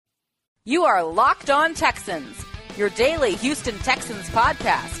You are Locked On Texans, your daily Houston Texans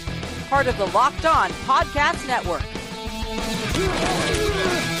podcast, part of the Locked On Podcast Network.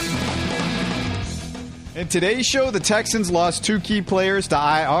 In today's show, the Texans lost two key players to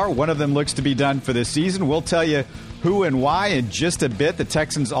IR. One of them looks to be done for this season. We'll tell you who and why in just a bit. The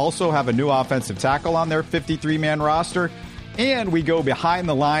Texans also have a new offensive tackle on their 53-man roster. And we go behind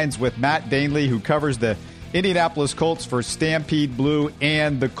the lines with Matt Dainley, who covers the Indianapolis Colts for Stampede Blue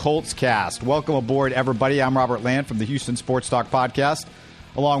and the Colts Cast. Welcome aboard, everybody. I'm Robert Land from the Houston Sports Talk Podcast,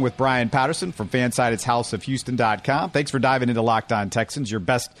 along with Brian Patterson from Fansided's HouseofHouston.com. Thanks for diving into Locked On Texans, your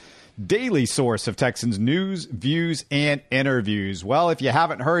best daily source of Texans news, views, and interviews. Well, if you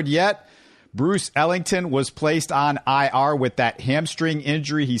haven't heard yet, Bruce Ellington was placed on IR with that hamstring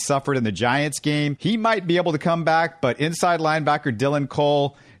injury he suffered in the Giants game. He might be able to come back, but inside linebacker Dylan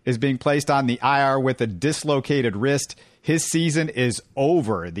Cole is being placed on the IR with a dislocated wrist. His season is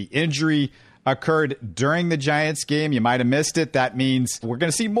over. The injury occurred during the Giants game. You might have missed it. That means we're going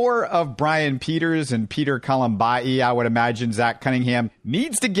to see more of Brian Peters and Peter Kalamba'i. I would imagine Zach Cunningham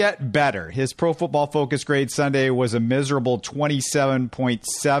needs to get better. His Pro Football Focus grade Sunday was a miserable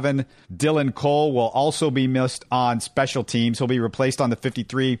 27.7. Dylan Cole will also be missed on special teams. He'll be replaced on the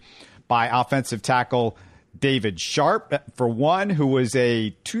 53 by offensive tackle David Sharp, for one, who was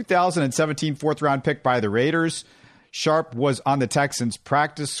a 2017 fourth-round pick by the Raiders. Sharp was on the Texans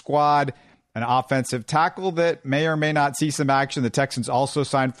practice squad, an offensive tackle that may or may not see some action. The Texans also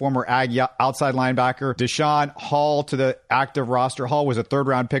signed former Aggie outside linebacker Deshaun Hall to the active roster. Hall was a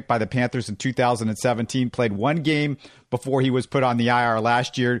third-round pick by the Panthers in 2017, played one game before he was put on the IR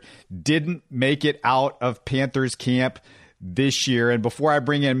last year, didn't make it out of Panthers camp this year. And before I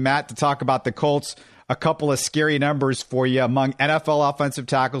bring in Matt to talk about the Colts, a couple of scary numbers for you. Among NFL offensive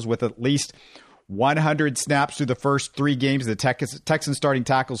tackles with at least 100 snaps through the first three games, the Texans starting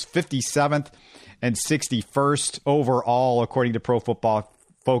tackles 57th and 61st overall, according to Pro Football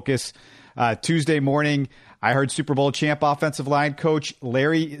Focus. Tuesday morning, I heard Super Bowl champ offensive line coach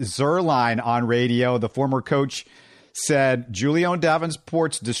Larry Zerline on radio. The former coach said Julian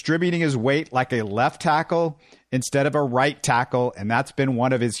Davenport's distributing his weight like a left tackle instead of a right tackle, and that's been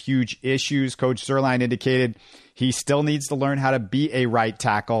one of his huge issues. Coach Zerline indicated he still needs to learn how to be a right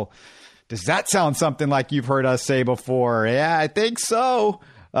tackle. Does that sound something like you've heard us say before? Yeah, I think so.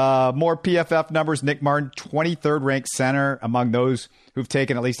 More PFF numbers. Nick Martin, 23rd ranked center among those who've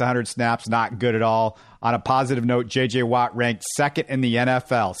taken at least 100 snaps. Not good at all. On a positive note, J.J. Watt ranked second in the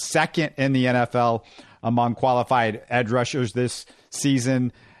NFL among qualified edge rushers this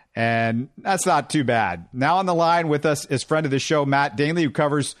season. And that's not too bad. Now on the line with us is friend of the show, Matt Dainley, who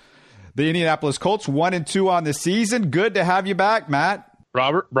covers the Indianapolis Colts 1-2 on the season. Good to have you back, Matt.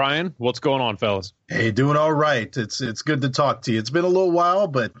 Robert, Brian, what's going on, fellas? Hey, doing all right. It's good to talk to you. It's been a little while,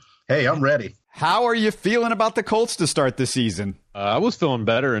 but hey, I'm ready. How are you feeling about the Colts to start the season? I was feeling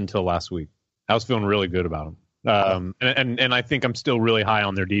better until last week. I was feeling really good about them. And I think I'm still really high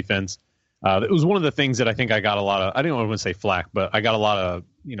on their defense. It was one of the things that I think I got a lot of, I didn't want to say flack, but I got a lot of,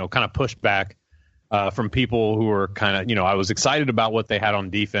 kind of pushback from people who were kind of, I was excited about what they had on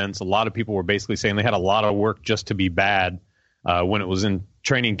defense. A lot of people were basically saying they had a lot of work just to be bad when it was in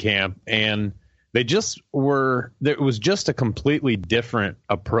training camp. And they just were, it was just a completely different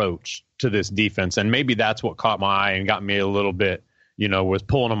approach to this defense. And maybe that's what caught my eye and got me a little bit, was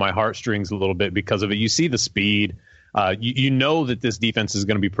pulling on my heartstrings a little bit because of it. You see the speed. You know that this defense is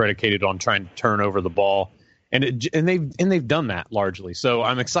going to be predicated on trying to turn over the ball, and they've done that largely. So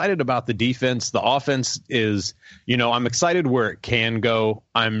I'm excited about the defense. The offense is, I'm excited where it can go.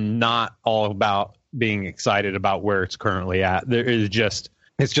 I'm not all about being excited about where it's currently at.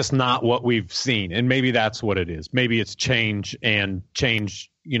 It's just not what we've seen, and maybe that's what it is. Maybe it's change, and change,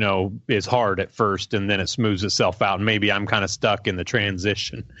 is hard at first, and then it smooths itself out. And maybe I'm kind of stuck in the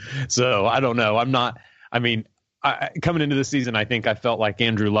transition. So I don't know. Coming into the season, I think I felt like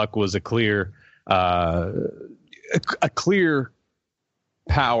Andrew Luck was a clear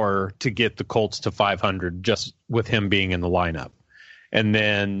power to get the Colts to 500 just with him being in the lineup. And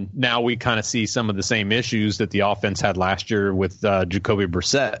then now we kind of see some of the same issues that the offense had last year with Jacoby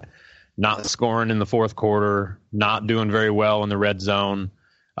Brissett, not scoring in the fourth quarter, not doing very well in the red zone,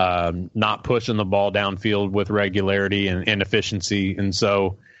 not pushing the ball downfield with regularity and efficiency. And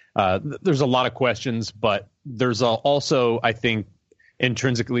so there's a lot of questions, but there's also, I think,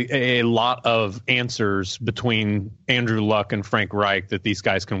 intrinsically a lot of answers between Andrew Luck and Frank Reich that these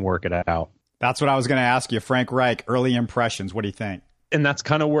guys can work it out. That's what I was going to ask you. Frank Reich, early impressions. What do you think? And that's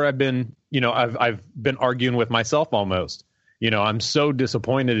kind of where I've been, I've been arguing with myself almost. I'm so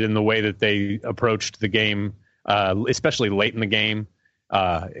disappointed in the way that they approached the game, especially late in the game.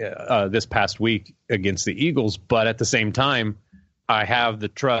 this past week against the Eagles. But at the same time, I have the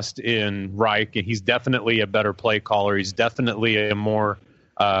trust in Reich, and he's definitely a better play caller. He's definitely a more,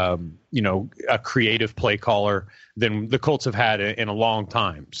 a creative play caller than the Colts have had in a long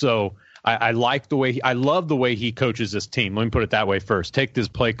time. So I like the way I love the way he coaches this team. Let me put it that way first. Take this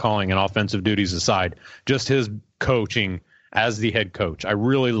play calling and offensive duties aside, just his coaching as the head coach. I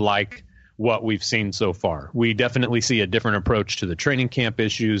really like what we've seen so far. We definitely see a different approach to the training camp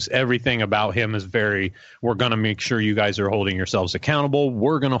issues. Everything about him is we're going to make sure you guys are holding yourselves accountable.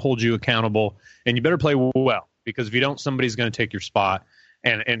 We're going to hold you accountable, and you better play well, because if you don't, somebody's going to take your spot.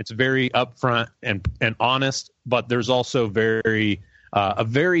 And it's very upfront and honest, but there's also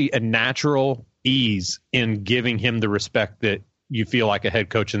a natural ease in giving him the respect that you feel like a head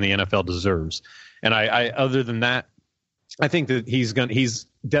coach in the NFL deserves. And I other than that, I think that he's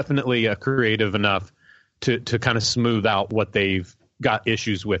definitely creative enough to kind of smooth out what they've got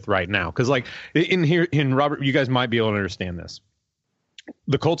issues with right now. Because like in Robert, you guys might be able to understand this.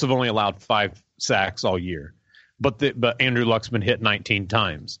 The Colts have only allowed 5 sacks all year, but Andrew Luck's been hit 19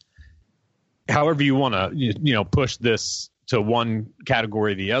 times. However you want to push this to one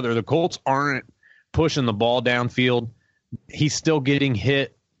category or the other, the Colts aren't pushing the ball downfield. He's still getting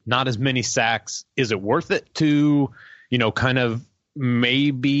hit, not as many sacks. Is it worth it to kind of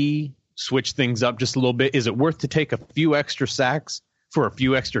maybe switch things up just a little bit? Is it worth to take a few extra sacks for a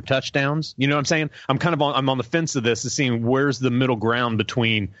few extra touchdowns? You know what I'm saying? I'm on the fence of this, is seeing where's the middle ground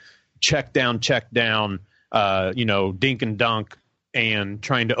between check down, dink and dunk, and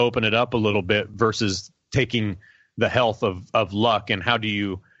trying to open it up a little bit versus taking the health of Luck, and how do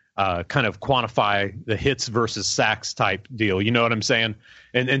you kind of quantify the hits versus sacks type deal. You know what I'm saying?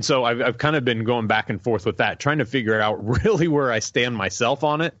 And so I've kind of been going back and forth with that, trying to figure out really where I stand myself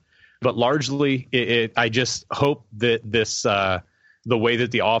on it. But largely, I just hope that this the way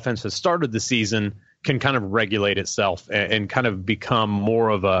that the offense has started the season can kind of regulate itself and kind of become more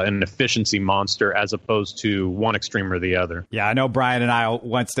of an efficiency monster as opposed to one extreme or the other. Yeah, I know Brian and I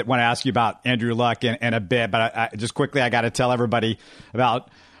want to ask you about Andrew Luck in a bit, but I just quickly, I got to tell everybody about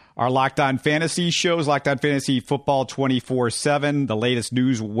our Locked On Fantasy shows, Locked On Fantasy Football 24/7, the latest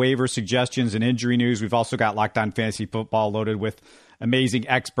news, waiver suggestions, and injury news. We've also got Locked On Fantasy Football loaded with amazing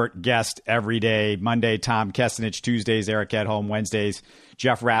expert guests every day. Monday, Tom Kessenich. Tuesdays, Eric Edholm. Wednesdays,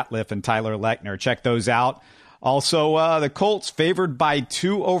 Jeff Ratliff and Tyler Lechner. Check those out. Also, the Colts favored by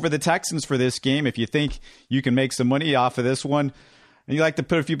 2 over the Texans for this game. If you think you can make some money off of this one, and you like to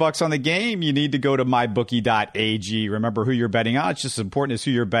put a few bucks on the game, you need to go to mybookie.ag. Remember who you're betting on. It's just as important as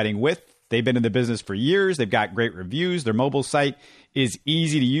who you're betting with. They've been in the business for years. They've got great reviews. Their mobile site is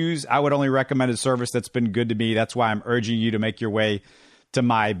easy to use. I would only recommend a service that's been good to me. That's why I'm urging you to make your way to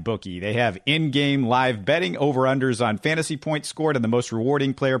MyBookie. They have in-game live betting, over-unders on fantasy points scored, and the most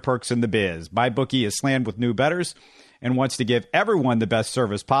rewarding player perks in the biz. MyBookie is slammed with new bettors and wants to give everyone the best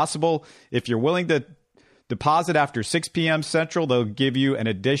service possible. If you're willing to deposit after 6 p.m. Central, they'll give you an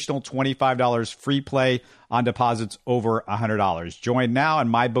additional $25 free play on deposits over $100. Join now,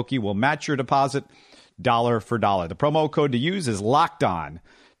 and MyBookie will match your deposit dollar for dollar. The promo code to use is Locked On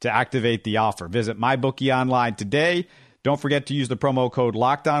to activate the offer. Visit MyBookie online today. Don't forget to use the promo code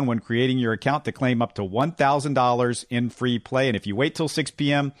Locked On when creating your account to claim up to $1,000 in free play. And if you wait till 6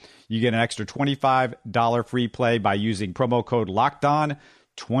 p.m., you get an extra $25 free play by using promo code Locked On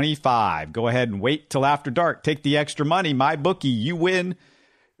 25. Go ahead and wait till after dark. Take the extra money. MyBookie, you win,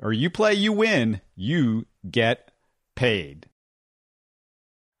 or you play, you win, you get paid.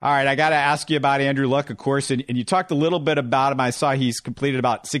 All right, I got to ask you about Andrew Luck, of course, and you talked a little bit about him. I saw he's completed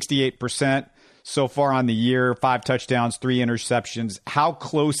about 68% so far on the year, 5 touchdowns, 3 interceptions. How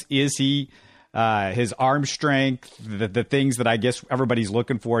close is he? His arm strength, the things that I guess everybody's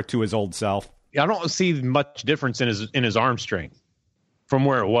looking for to his old self. I don't see much difference in his arm strength from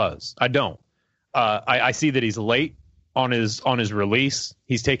where it was. I don't. I see that he's late on his release.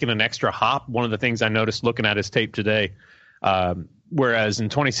 He's taken an extra hop. One of the things I noticed looking at his tape today, whereas in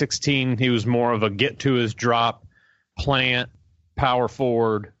 2016 he was more of a get to his drop, plant, power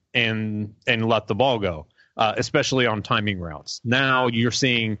forward, and let the ball go, especially on timing routes. Now you're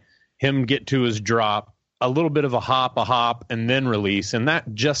seeing him get to his drop, a little bit of a hop, and then release, and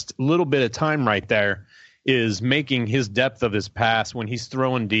that just little bit of time right there is making his depth of his pass when he's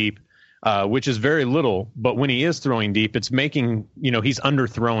throwing deep, which is very little, but when he is throwing deep, it's making, he's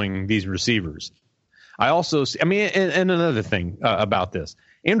underthrowing these receivers. I also see, and another thing about this,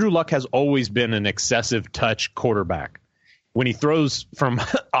 Andrew Luck has always been an excessive touch quarterback. When he throws from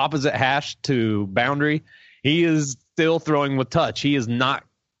opposite hash to boundary, he is still throwing with touch. He is not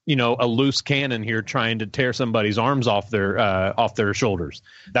a loose cannon here trying to tear somebody's arms off their shoulders.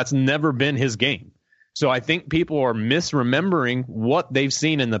 That's never been his game. So I think people are misremembering what they've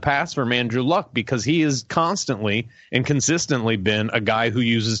seen in the past from Andrew Luck, because he has constantly and consistently been a guy who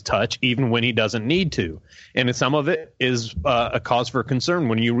uses touch even when he doesn't need to. And some of it is a cause for concern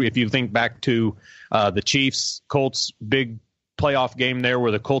if you think back to the Chiefs Colts big playoff game there,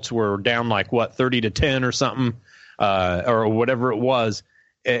 where the Colts were down 30-10 or something, or whatever it was.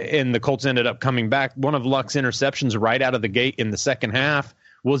 And the Colts ended up coming back. One of Luck's interceptions right out of the gate in the second half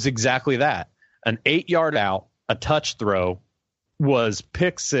was exactly that. An 8-yard out, a touch throw, was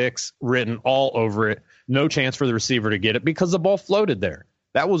pick six written all over it. No chance for the receiver to get it because the ball floated there.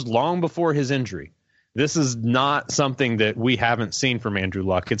 That was long before his injury. This is not something that we haven't seen from Andrew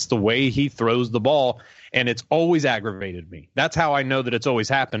Luck. It's the way he throws the ball, and it's always aggravated me. That's how I know that it's always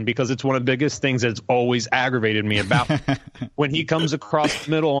happened, because it's one of the biggest things that's always aggravated me about when he comes across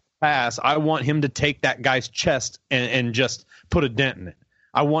the middle on the pass. I want him to take that guy's chest and just put a dent in it.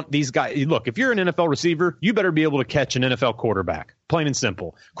 I want these guys. Look, if you're an NFL receiver, you better be able to catch an NFL quarterback. Plain and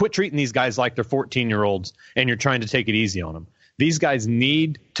simple. Quit treating these guys like they're 14-year-olds and you're trying to take it easy on them. These guys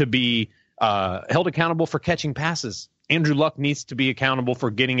need to be held accountable for catching passes. Andrew Luck needs to be accountable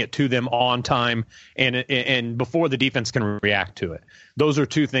for getting it to them on time and before the defense can react to it. Those are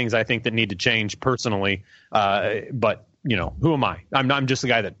two things I think that need to change personally. But who am I? I'm just the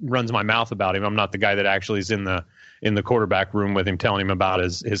guy that runs my mouth about him. I'm not the guy that actually is in the quarterback room with him, telling him about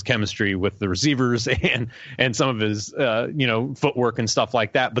his chemistry with the receivers and some of his footwork and stuff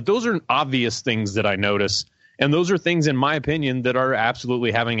like that. But those are obvious things that I notice, and those are things, in my opinion, that are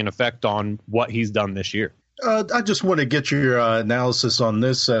absolutely having an effect on what he's done this year. I just want to get your analysis on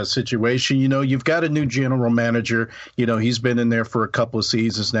this situation. You've got a new general manager. He's been in there for a couple of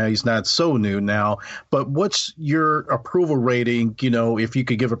seasons now. He's not so new now. But what's your approval rating, if you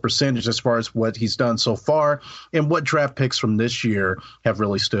could give a percentage as far as what he's done so far, and what draft picks from this year have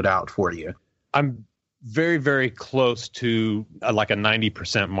really stood out for you? I'm very, very close to a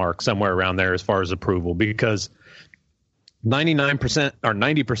 90% mark, somewhere around there as far as approval, because 99% or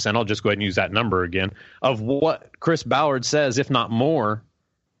 90%, I'll just go ahead and use that number again, of what Chris Ballard says, if not more,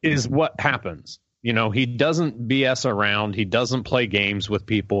 is what happens. He doesn't BS around. He doesn't play games with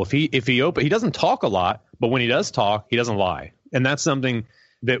people. He doesn't talk a lot, but when he does talk, he doesn't lie. And that's something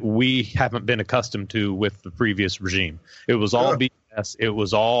that we haven't been accustomed to with the previous regime. It was all BS. It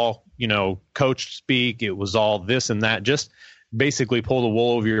was all, coach speak. It was all this and that. Just basically pull the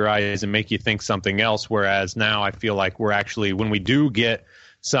wool over your eyes and make you think something else. Whereas now I feel like we're actually, when we do get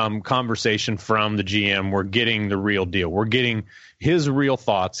some conversation from the GM, we're getting the real deal. We're getting his real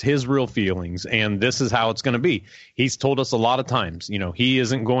thoughts, his real feelings, and this is how it's going to be. He's told us a lot of times, he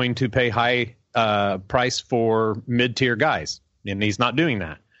isn't going to pay high price for mid-tier guys, and he's not doing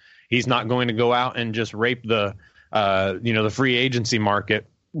that. He's not going to go out and just rape the free agency market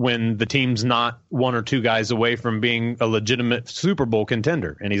when the team's not one or two guys away from being a legitimate Super Bowl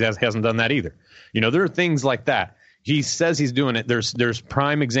contender. And he hasn't done that either. There are things like that. He says he's doing it. There's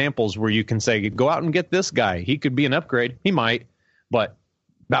prime examples where you can say, go out and get this guy. He could be an upgrade. He might. But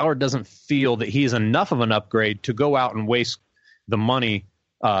Ballard doesn't feel that he is enough of an upgrade to go out and waste the money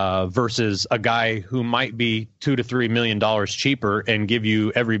versus a guy who might be $2 to $3 million cheaper and give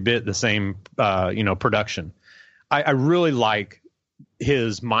you every bit the same production. I really like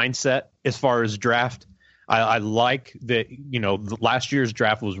his mindset as far as draft. I like that, last year's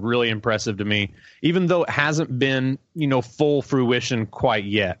draft was really impressive to me, even though it hasn't been, full fruition quite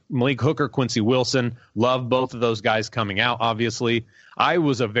yet. Malik Hooker, Quincy Wilson, love both of those guys coming out, obviously. I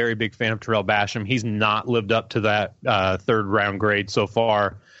was a very big fan of Terrell Basham. He's not lived up to that third round grade so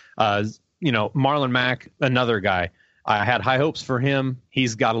far. Marlon Mack, another guy. I had high hopes for him.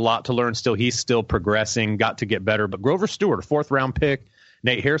 He's got a lot to learn still. He's still progressing, got to get better. But Grover Stewart, a 4th round pick,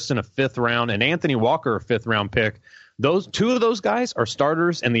 Nate Hairston, a 5th round, and Anthony Walker, a 5th round pick. Those two of those guys are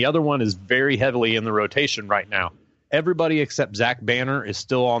starters, and the other one is very heavily in the rotation right now. Everybody except Zach Banner is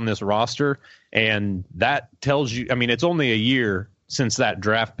still on this roster, and that tells you, it's only a year since that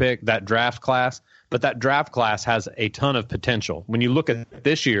draft class, but that draft class has a ton of potential. When you look at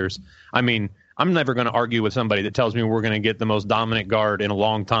this year's, I'm never going to argue with somebody that tells me we're going to get the most dominant guard in a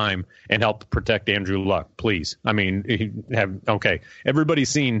long time and help protect Andrew Luck. Please. Everybody's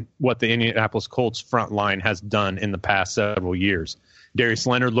seen what the Indianapolis Colts front line has done in the past several years. Darius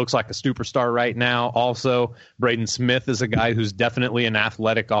Leonard looks like a superstar right now. Also, Braden Smith is a guy who's definitely an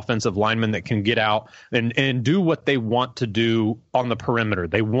athletic offensive lineman that can get out and do what they want to do on the perimeter.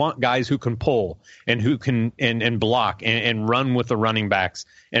 They want guys who can pull and who can and block and run with the running backs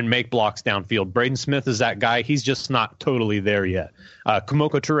and make blocks downfield. Braden Smith is that guy. He's just not totally there yet.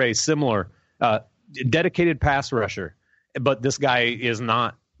 Kemoko Turay is similar, dedicated pass rusher, but this guy is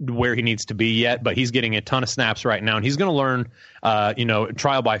not where he needs to be yet, but he's getting a ton of snaps right now, and he's going to learn,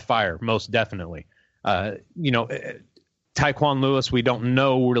 trial by fire, most definitely. Tyquan Lewis, we don't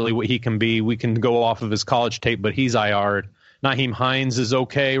know really what he can be. We can go off of his college tape, but he's IR'd. Nyheim Hines is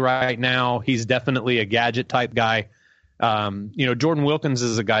okay right now. He's definitely a gadget type guy. Jordan Wilkins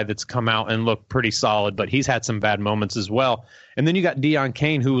is a guy that's come out and looked pretty solid, but he's had some bad moments as well. And then you got Deion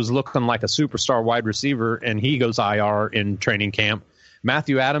Kane, who was looking like a superstar wide receiver, and he goes IR in training camp.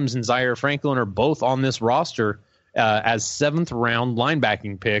 Matthew Adams and Zaire Franklin are both on this roster as 7th-round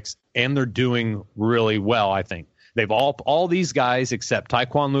linebacking picks, and they're doing really well, I think. They've all these guys except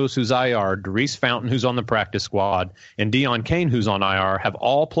Tyquan Lewis, who's IR, Darius Fountain, who's on the practice squad, and Deion Kane, who's on IR, have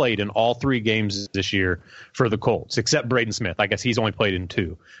all played in all 3 games this year for the Colts, except Braden Smith. I guess he's only played in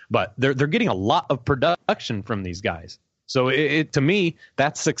 2. But they're getting a lot of production from these guys. So to me,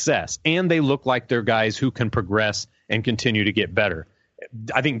 that's success. And they look like they're guys who can progress and continue to get better.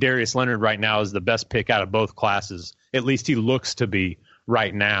 I think Darius Leonard right now is the best pick out of both classes. At least he looks to be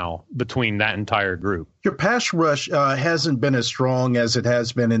right now between that entire group. Your pass rush hasn't been as strong as it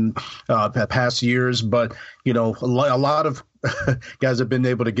has been in past years, but, a lot of guys have been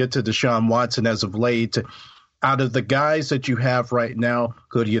able to get to Deshaun Watson as of late. Out of the guys that you have right now,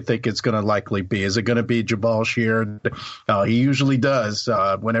 who do you think it's going to likely be? Is it going to be Jabaal Sheard? He usually does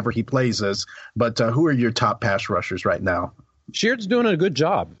whenever he plays us. But who are your top pass rushers right now? Sheard's doing a good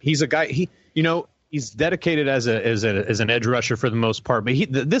job. He's a guy. He's dedicated as an edge rusher for the most part. But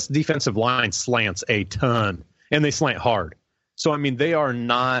this defensive line slants a ton, and they slant hard. So they are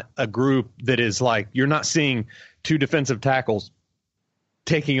not a group that is like, you're not seeing 2 defensive tackles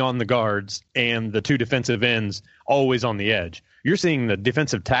taking on the guards and the 2 defensive ends always on the edge. You're seeing the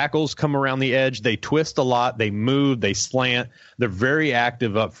defensive tackles come around the edge. They twist a lot. They move. They slant. They're very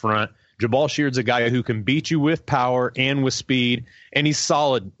active up front. Jabaal Sheard's a guy who can beat you with power and with speed, and he's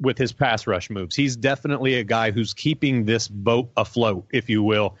solid with his pass rush moves. He's definitely a guy who's keeping this boat afloat, if you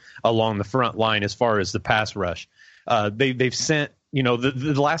will, along the front line as far as the pass rush. They've sent,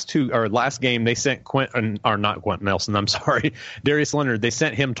 the last game they sent not Quentin Nelson, I'm sorry, Darius Leonard. They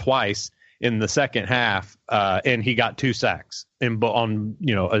sent him twice in the second half, and he got 2 sacks on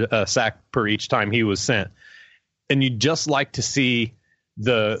a sack per each time he was sent. And you'd just like to see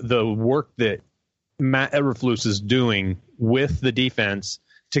the work that Matt Eberflus is doing with the defense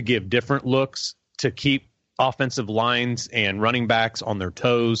to give different looks, to keep offensive lines and running backs on their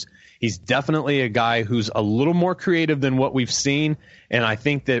toes. He's definitely a guy who's a little more creative than what we've seen. And I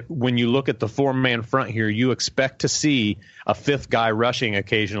think that when you look at the 4-man front here, you expect to see a 5th guy rushing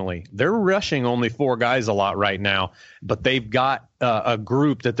occasionally. They're rushing only 4 guys a lot right now, but they've got a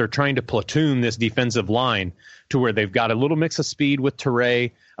group that they're trying to platoon this defensive line to where they've got a little mix of speed with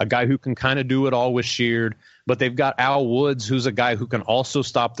Turay, a guy who can kind of do it all with Sheard, but they've got Al Woods, who's a guy who can also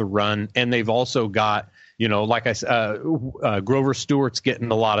stop the run, and they've also got, like I said, Grover Stewart's getting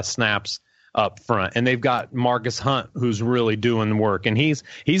a lot of snaps up front, and they've got Marcus Hunt, who's really doing work, and he's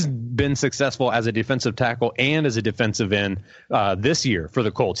been successful as a defensive tackle and as a defensive end this year for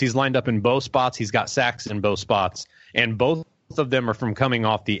the Colts. He's lined up in both spots. He's got sacks in both spots, and both of them are from coming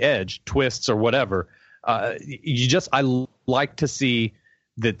off the edge, twists or whatever. I like to see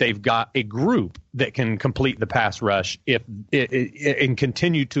that they've got a group that can complete the pass rush and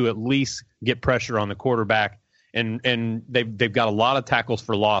continue to at least get pressure on the quarterback. And they've got a lot of tackles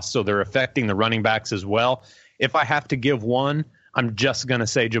for loss, so they're affecting the running backs as well. If I have to give one, I'm just going to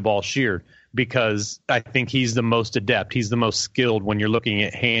say Jabaal Sheard, because I think he's the most adept. He's the most skilled when you're looking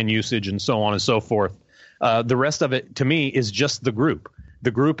at hand usage and so on and so forth. The rest of it, to me, is just the group.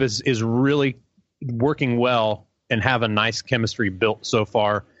 The group is really working well and have a nice chemistry built so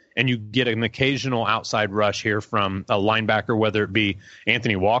far. And you get an occasional outside rush here from a linebacker, whether it be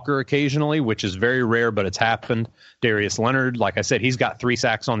Anthony Walker occasionally, which is very rare, but it's happened. Darius Leonard, like I said, he's got 3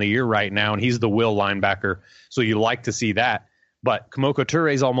 sacks on the year right now, and he's the will linebacker. So you like to see that. But Kemoko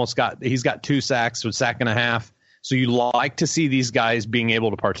Turay's he's got 2 sacks, a sack and a half. So you like to see these guys being able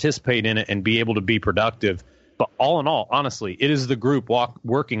to participate in it and be able to be productive. But all in all, honestly, it is the group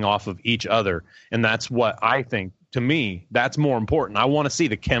working off of each other. And that's what I think to me, that's more important. I want to see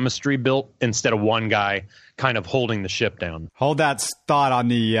the chemistry built instead of one guy kind of holding the ship down. Hold that thought on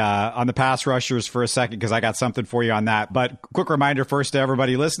the pass rushers for a second, because I got something for you on that. But quick reminder first to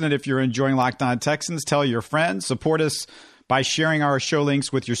everybody listening, if you're enjoying Locked On Texans, tell your friends. Support us by sharing our show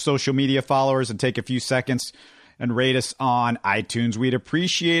links with your social media followers, and take a few seconds and rate us on iTunes. We'd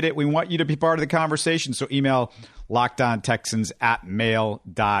appreciate it. We want you to be part of the conversation, so email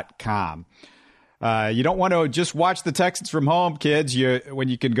LockedOnTexans@mail.com. You don't want to just watch the Texans from home, kids. When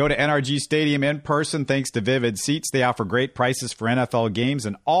you can go to NRG Stadium in person, thanks to Vivid Seats. They offer great prices for NFL games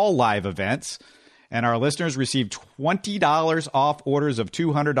and all live events. And our listeners receive $20 off orders of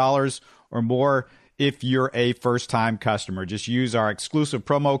 $200 or more if you're a first-time customer. Just use our exclusive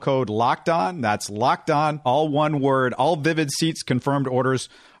promo code LOCKEDON. That's Locked On, all one word. All Vivid Seats confirmed orders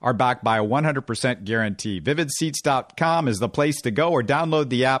are backed by a 100% guarantee. VividSeats.com is the place to go, or download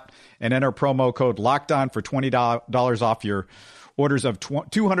the app and enter promo code LOCKEDON for $20 off your orders of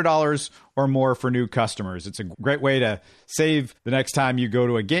 $200 or more for new customers. It's a great way to save the next time you go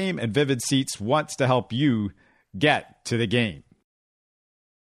to a game, and Vivid Seats wants to help you get to the game.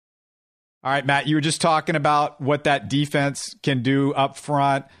 All right, Matt, you were just talking about what that defense can do up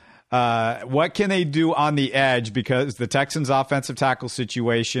front. What can they do on the edge? Because the Texans' offensive tackle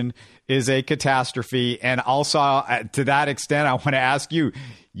situation is a catastrophe. And also, to that extent, I want to ask you,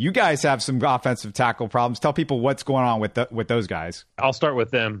 you guys have some offensive tackle problems. Tell people what's going on with those guys. I'll start with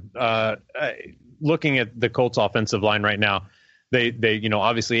them. Looking at the Colts' offensive line right now, they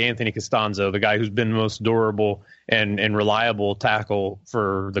obviously Anthony Costanzo, the guy who's been most durable and reliable tackle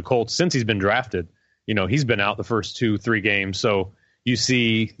for the Colts since he's been drafted. He's been out the first 2-3 games. So you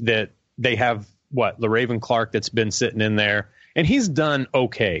see that they have LaRaven Clark that's been sitting in there, and he's done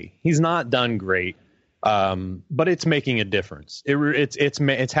okay. He's not done great, but it's making a difference.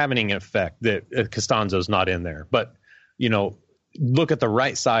 It's having an effect that Costanzo's not in there. But look at the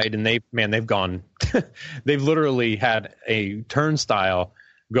right side, and they've gone. They've literally had a turnstile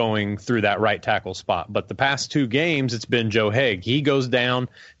going through that right tackle spot. But the past 2 games, it's been Joe Haeg. He goes down.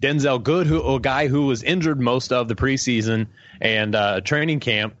 Denzel Good, a guy who was injured most of the preseason and training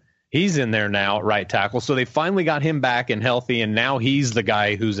camp, he's in there now at right tackle. So they finally got him back and healthy, and now he's the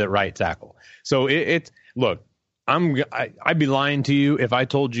guy who's at right tackle. So look, I'd be lying to you if I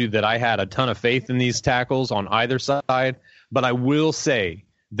told you that I had a ton of faith in these tackles on either side. But I will say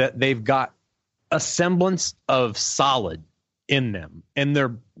that they've got a semblance of solid in them, and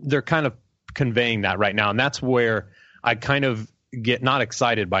they're kind of conveying that right now. And that's where I kind of get not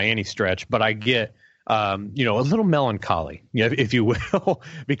excited by any stretch, but I get a little melancholy, if you will,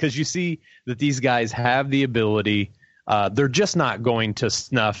 because you see that these guys have the ability. They're just not going to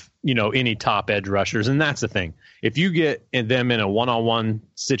snuff any top edge rushers, and that's the thing. If you get them in a one-on-one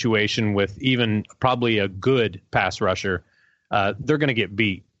situation with even probably a good pass rusher, they're going to get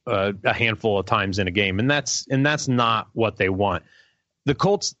beat a handful of times in a game, and that's not what they want. The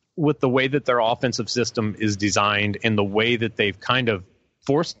Colts, with the way that their offensive system is designed and the way that they've kind of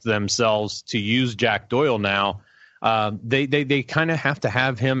forced themselves to use Jack Doyle now, they kind of have to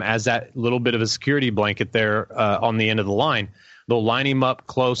have him as that little bit of a security blanket there on the end of the line. They'll line him up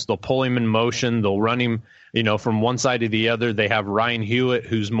close. They'll pull him in motion. They'll run him, from one side to the other. They have Ryan Hewitt,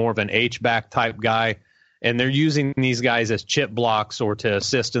 who's more of an H-back type guy. And they're using these guys as chip blocks or to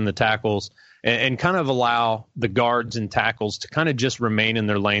assist in the tackles and kind of allow the guards and tackles to kind of just remain in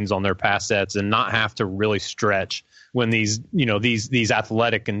their lanes on their pass sets and not have to really stretch when these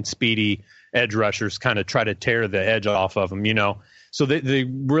athletic and speedy edge rushers kind of try to tear the edge off of them, So they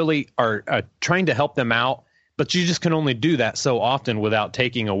really are trying to help them out, but you just can only do that so often without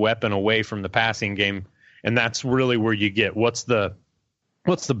taking a weapon away from the passing game. And that's really where you get what's the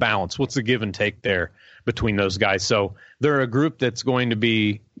balance? What's the give and take there between those guys? So they're a group that's going to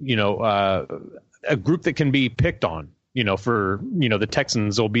be, a group that can be picked on, the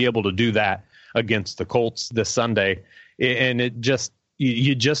Texans will be able to do that against the Colts this Sunday. And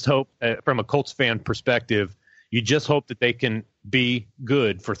you just hope from a Colts fan perspective, you just hope that they can be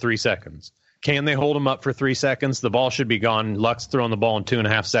good for 3 seconds. Can they hold them up for 3 seconds? The ball should be gone. Luck's throwing the ball in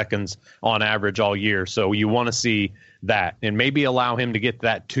 2.5 seconds on average all year. So you want to see that and maybe allow him to get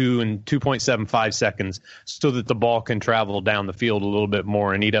that 2 and 2.75 seconds so that the ball can travel down the field a little bit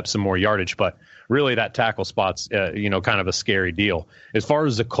more and eat up some more yardage. But really that tackle spot's, kind of a scary deal. As far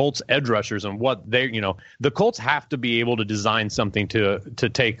as the Colts edge rushers and what the Colts have to be able to design something to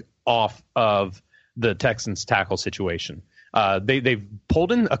take off of the Texans tackle situation. They've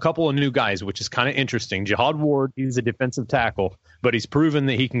pulled in a couple of new guys, which is kind of interesting. Jihad Ward, he's a defensive tackle, but he's proven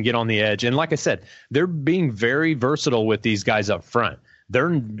that he can get on the edge. And like I said, they're being very versatile with these guys up front.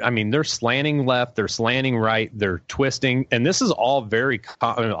 They're slanting left, they're slanting right, they're twisting, and this is all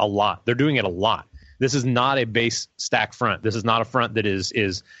a lot. They're doing it a lot. This is not a base stack front. This is not a front that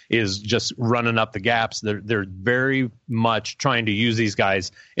is just running up the gaps. They're very much trying to use these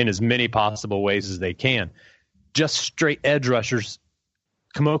guys in as many possible ways as they can. Just straight edge rushers.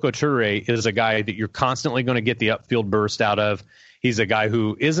 Kemoko Turay is a guy that you're constantly going to get the upfield burst out of. He's a guy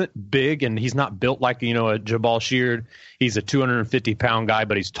who isn't big, and he's not built like, a Jabal Sheard. He's a 250-pound guy,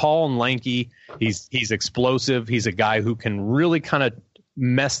 but he's tall and lanky. He's explosive. He's a guy who can really kind of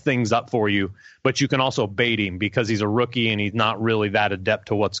mess things up for you, but you can also bait him because he's a rookie and he's not really that adept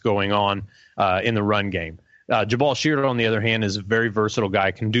to what's going on in the run game. Jabal Sheard, on the other hand, is a very versatile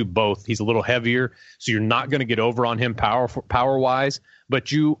guy, can do both. He's a little heavier, so you're not going to get over on him power-wise, but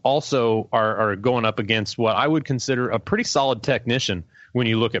you also are going up against what I would consider a pretty solid technician when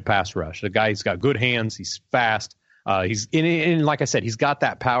you look at pass rush. The guy's got good hands, he's fast, and like I said, he's got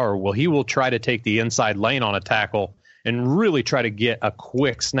that power. Well, he will try to take the inside lane on a tackle and really try to get a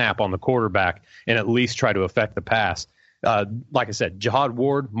quick snap on the quarterback and at least try to affect the pass. Like I said, Jihad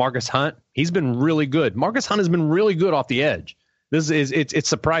Ward, Marcus Hunt, he's been really good. Marcus Hunt has been really good off the edge. It's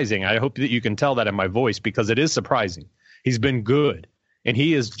surprising. I hope that you can tell that in my voice because it is surprising. He's been good, and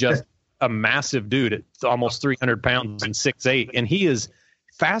he is just a massive dude at almost 300 pounds and 6'8", and he is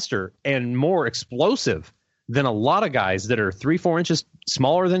faster and more explosive than a lot of guys that are 3-4 inches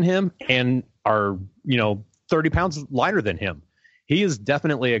smaller than him and are 30 pounds lighter than him. He is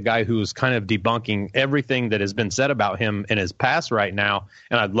definitely a guy who is kind of debunking everything that has been said about him in his past right now,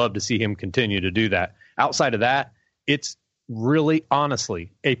 and I'd love to see him continue to do that. Outside of that, it's really,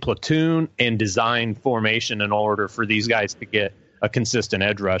 honestly, a platoon and design formation in order for these guys to get a consistent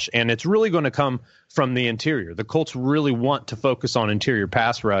edge rush, and it's really going to come from the interior. The Colts really want to focus on interior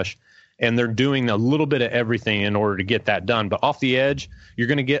pass rush, and they're doing a little bit of everything in order to get that done. But off the edge, you're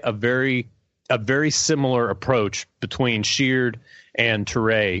going to get a very similar approach between Sheard and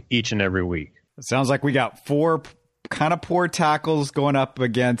Turay each and every week. It sounds like we got 4 kind of poor tackles going up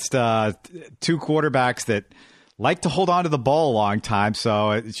against 2 quarterbacks that like to hold on to the ball a long time.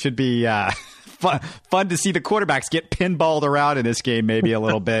 So it should be fun to see the quarterbacks get pinballed around in this game maybe a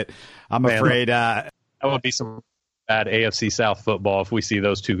little bit. I'm afraid. That would be some bad AFC South football if we see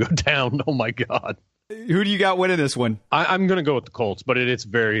those two go down. Oh, my God. Who do you got winning this one? I'm going to go with the Colts, but it's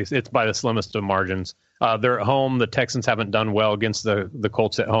by the slimmest of margins. They're at home. The Texans haven't done well against the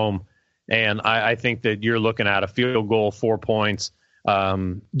Colts at home, and I think that you're looking at a field goal, 4 points,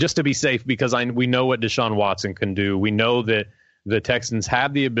 just to be safe because we know what Deshaun Watson can do. We know that the Texans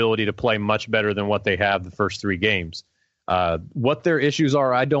have the ability to play much better than what they have the first 3 games. What their issues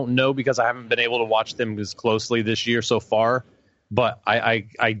are, I don't know because I haven't been able to watch them as closely this year so far, but I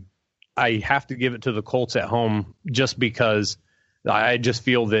have to give it to the Colts at home just because I just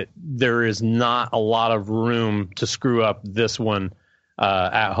feel that there is not a lot of room to screw up this one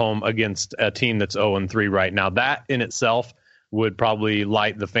at home against a team that's 0-3 right now. That in itself would probably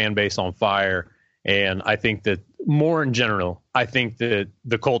light the fan base on fire. And I think that more in general, I think that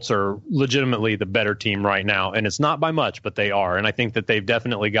the Colts are legitimately the better team right now. And it's not by much, but they are. And I think that they've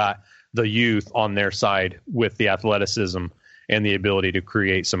definitely got the youth on their side with the athleticism and the ability to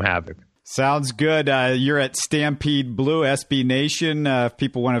create some havoc. Sounds good. You're at Stampede Blue, SB Nation. If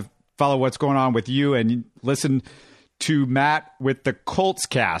people want to follow what's going on with you and listen to Matt with the Colts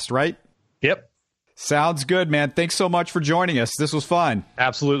cast, right? Yep. Sounds good, man. Thanks so much for joining us. This was fun.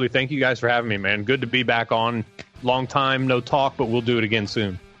 Absolutely. Thank you guys for having me, man. Good to be back on. Long time, no talk, but we'll do it again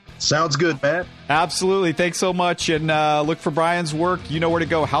soon. Sounds good, Matt. Absolutely. Thanks so much. And look for Brian's work. You know where to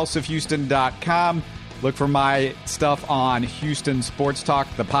go, houseofhouston.com. Look for my stuff on Houston Sports Talk,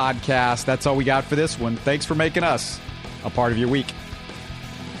 the podcast. That's all we got for this one. Thanks for making us a part of your week.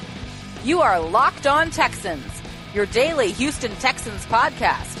 You are Locked On Texans, your daily Houston Texans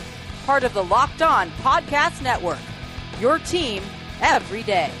podcast. Part of the Locked On Podcast Network, your team every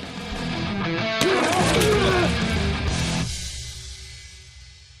day.